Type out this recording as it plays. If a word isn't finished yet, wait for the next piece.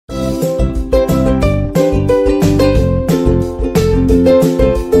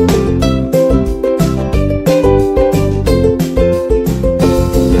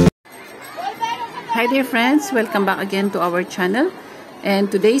dear friends, welcome back again to our channel. And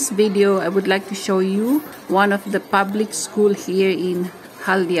today's video, I would like to show you one of the public school here in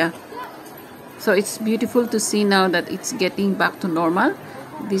Haldia. So it's beautiful to see now that it's getting back to normal.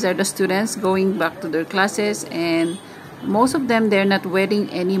 These are the students going back to their classes, and most of them, they're not wearing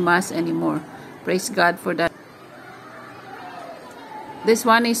any mask anymore. Praise God for that. This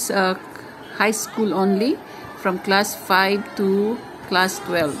one is high school only, from class 5 to class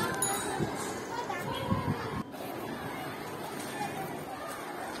 12.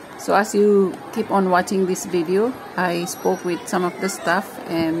 So as you keep on watching this video, I spoke with some of the staff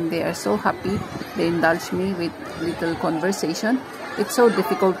and they are so happy. They indulged me with little conversation. It's so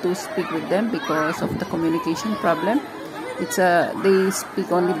difficult to speak with them because of the communication problem. They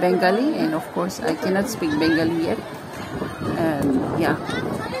speak only Bengali, and of course I cannot speak Bengali yet. And yeah,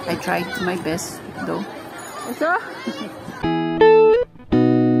 I tried my best though. So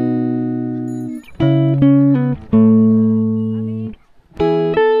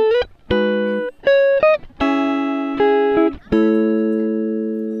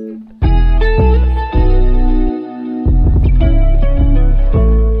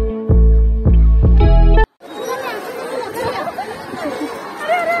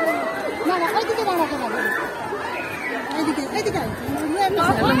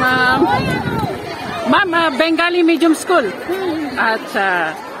Ma'am, Bengali medium school.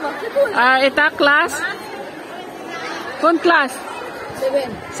 Acha. Eta class? Kun class?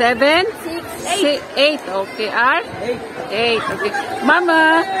 7? 6? 8. Okay. R? 8. Okay.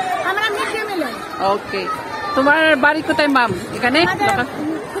 Mama? Okay. তোমার বাড়ি কোথায় মাম? এখানে? আচ্ছা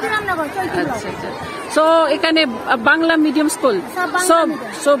আচ্ছা। So এখানে Bangla medium school?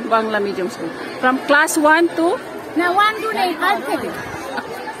 সব Bangla medium school. From class 1 to? No, 1 to 5 থেকে।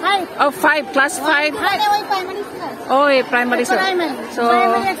 5. Oh, 5, class 5. Oh, primary school. So,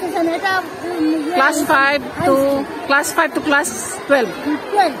 class 5 to class 12.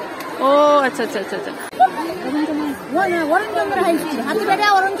 12. Oh, acha. Arun Chandra High School. HATIBERIA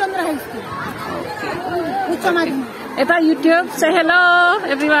Arun Chandra High School. Okay. Eta YouTube. Say hello,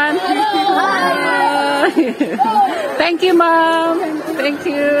 everyone. Thank you, mom. Thank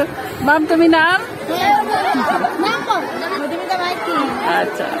you, mom. Tumi naam?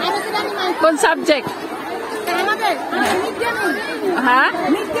 আচ্ছা কোন subject হ্যাঁ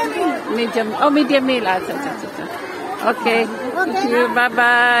medium মিল আচ্ছা okay thank you bye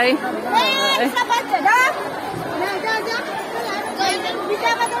bye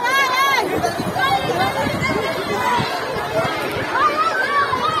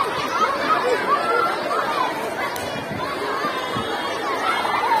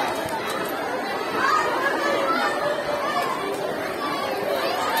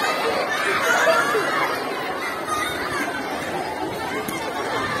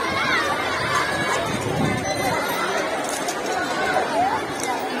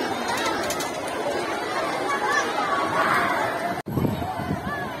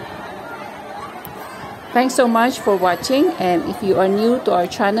Thanks so much for watching, and if you are new to our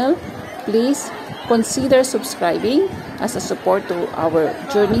channel, please consider subscribing as a support to our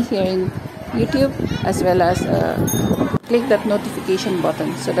journey here in YouTube, as well as click that notification button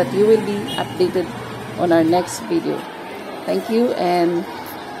so that you will be updated on our next video. Thank you, and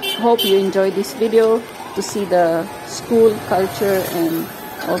hope you enjoyed this video to see the school culture and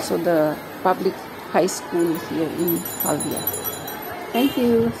also the public high school here in Haldia. Thank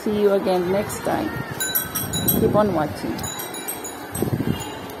you. See you again next time. Keep on watching.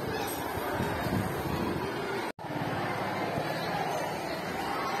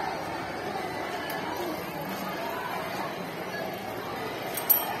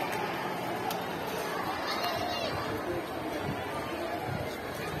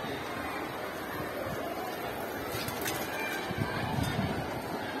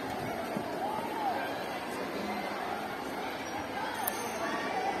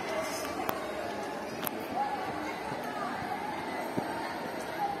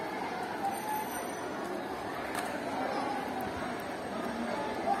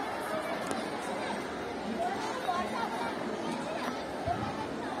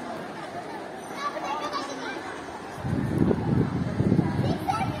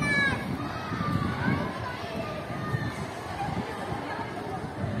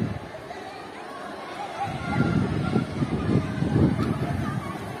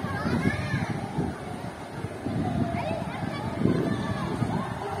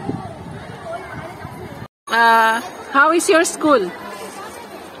 How is your school?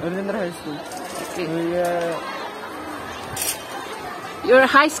 High School. Okay. You're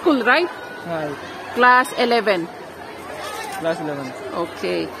high school, right? Hi. Class 11. Class 11.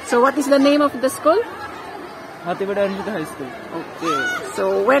 Okay. So what is the name of the school? HATIBERIA ARUN CHANDRA High School. Okay.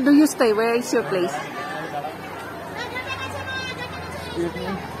 So where do you stay? Where is your place?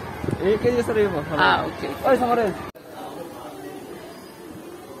 Ah, okay. Oh, somewhere else.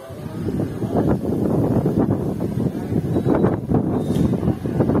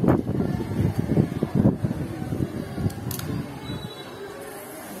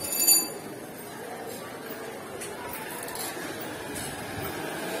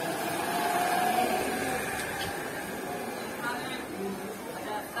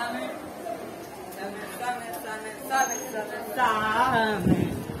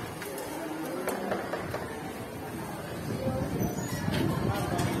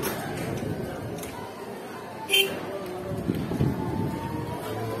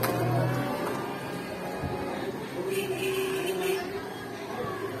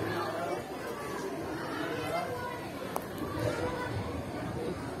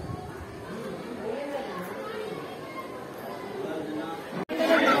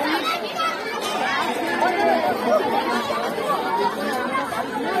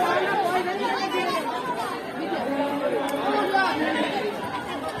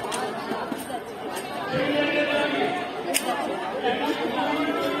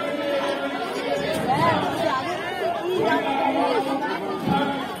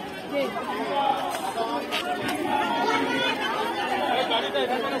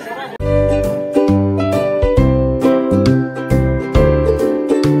 Thank you.